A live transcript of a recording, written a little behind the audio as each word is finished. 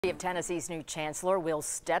Of Tennessee's new chancellor will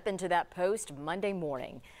step into that post Monday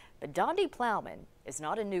morning. But Donde Plowman is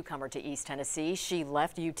not a newcomer to East Tennessee. She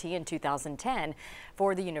left UT in 2010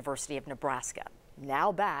 for the University of Nebraska.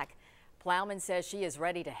 Now back, Plowman says she is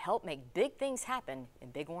ready to help make big things happen in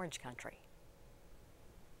Big Orange Country.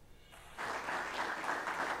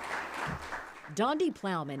 Donde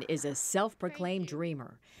Plowman is a self-proclaimed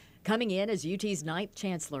dreamer. Coming in as UT's 9th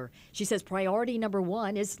chancellor, she says priority number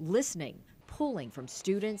one is listening, pulling from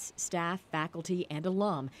students, staff, faculty, and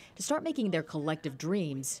alum to start making their collective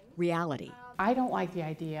dreams reality. I don't like the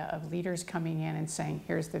idea of leaders coming in and saying,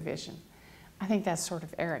 here's the vision. I think that's sort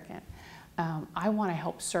of arrogant. I want to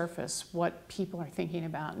help surface what people are thinking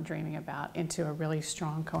about and dreaming about into a really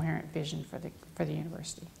strong, coherent vision for the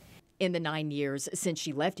university. In the 9 years since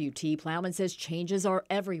she left UT, Plowman says changes are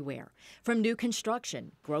everywhere, from new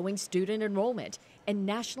construction, growing student enrollment, and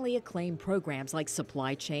nationally acclaimed programs like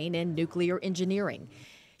supply chain and nuclear engineering.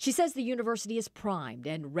 She says the university is primed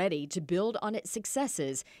and ready to build on its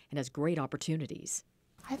successes and has great opportunities.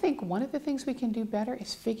 I think one of the things we can do better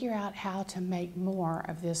is figure out how to make more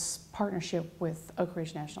of this partnership with Oak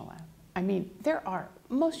Ridge National Lab. I mean,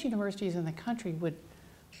 most universities in the country would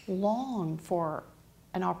long for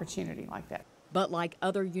an opportunity like that. But like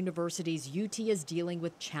other universities, UT is dealing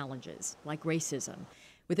with challenges like racism.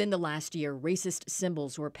 Within the last year, racist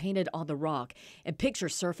symbols were painted on the rock and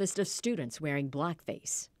pictures surfaced of students wearing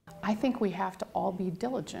blackface. I think we have to all be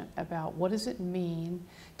diligent about what does it mean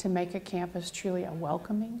to make a campus truly a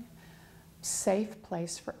welcoming, safe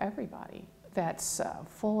place for everybody that's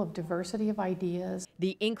full of diversity of ideas.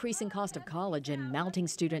 The increasing cost of college and mounting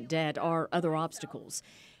student debt are other obstacles.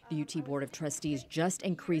 The UT Board of Trustees just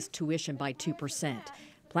increased tuition by 2%.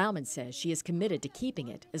 Plowman says she is committed to keeping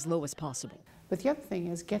it as low as possible. But the other thing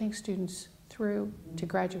is getting students through to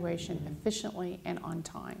graduation efficiently and on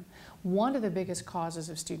time. One of the biggest causes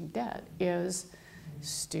of student debt is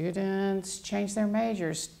students change their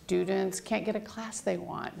majors. Students can't get a class they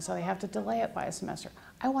want, so they have to delay it by a semester.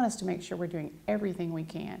 I want us to make sure we're doing everything we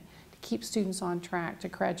can to keep students on track to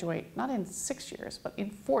graduate, not in 6 years, but in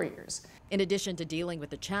 4 years. In addition to dealing with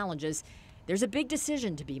the challenges, there's a big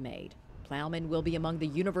decision to be made. Plowman will be among the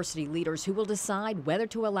university leaders who will decide whether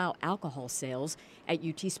to allow alcohol sales at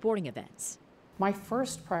UT sporting events. My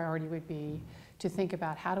first priority would be to think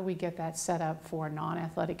about how do we get that set up for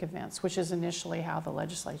non-athletic events, which is initially how the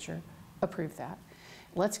legislature approved that.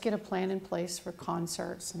 Let's get a plan in place for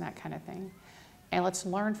concerts and that kind of thing. And let's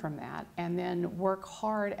learn from that and then work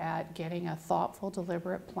hard at getting a thoughtful,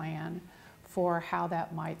 deliberate plan for how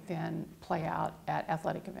that might then play out at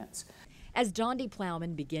athletic events. As Donde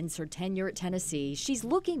Plowman begins her tenure at Tennessee, she's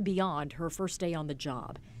looking beyond her first day on the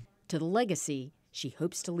job to the legacy she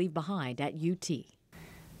hopes to leave behind at UT.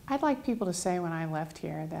 I'd like people to say when I left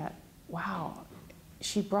here that, wow,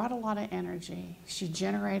 she brought a lot of energy. She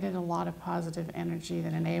generated a lot of positive energy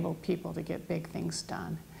that enabled people to get big things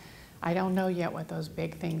done. I don't know yet what those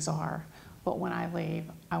big things are, but when I leave,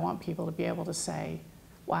 I want people to be able to say,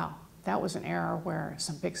 wow, that was an era where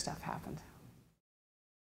some big stuff happened.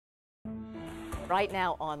 Right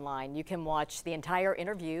now online, you can watch the entire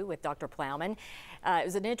interview with Dr. Plowman. It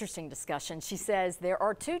was an interesting discussion. She says there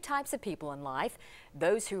are two types of people in life,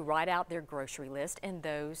 those who write out their grocery list and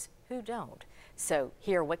those who don't. So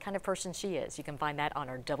hear what kind of person she is. You can find that on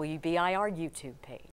our WBIR YouTube page.